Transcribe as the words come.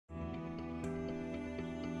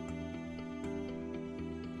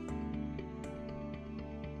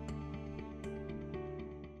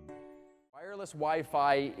wireless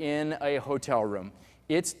Wi-Fi in a hotel room.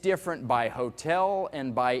 It's different by hotel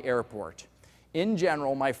and by airport. In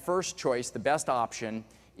general, my first choice, the best option,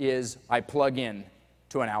 is I plug in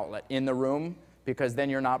to an outlet in the room, because then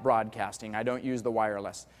you're not broadcasting. I don't use the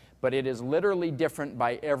wireless. But it is literally different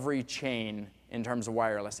by every chain in terms of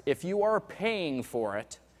wireless. If you are paying for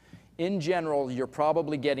it, in general, you're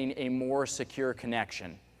probably getting a more secure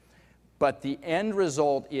connection. But the end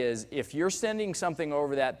result is, if you're sending something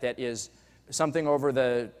over that is something over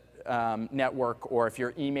the network, or if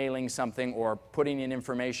you're emailing something or putting in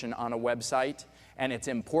information on a website, and it's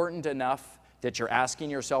important enough that you're asking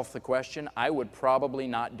yourself the question, I would probably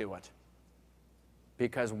not do it.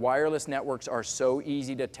 Because wireless networks are so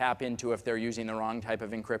easy to tap into if they're using the wrong type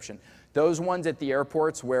of encryption. Those ones at the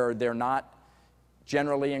airports where they're not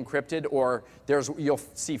generally encrypted, or you'll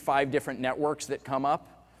see 5 different networks that come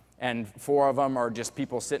up, and 4 of them are just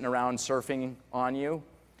people sitting around surfing on you.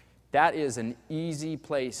 That is an easy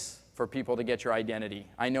place for people to get your identity.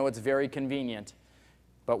 I know it's very convenient,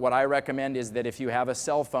 but what I recommend is that if you have a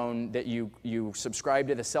cell phone, that you subscribe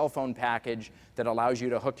to the cell phone package that allows you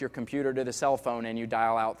to hook your computer to the cell phone and you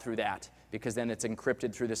dial out through that, because then it's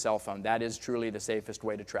encrypted through the cell phone. That is truly the safest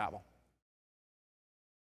way to travel.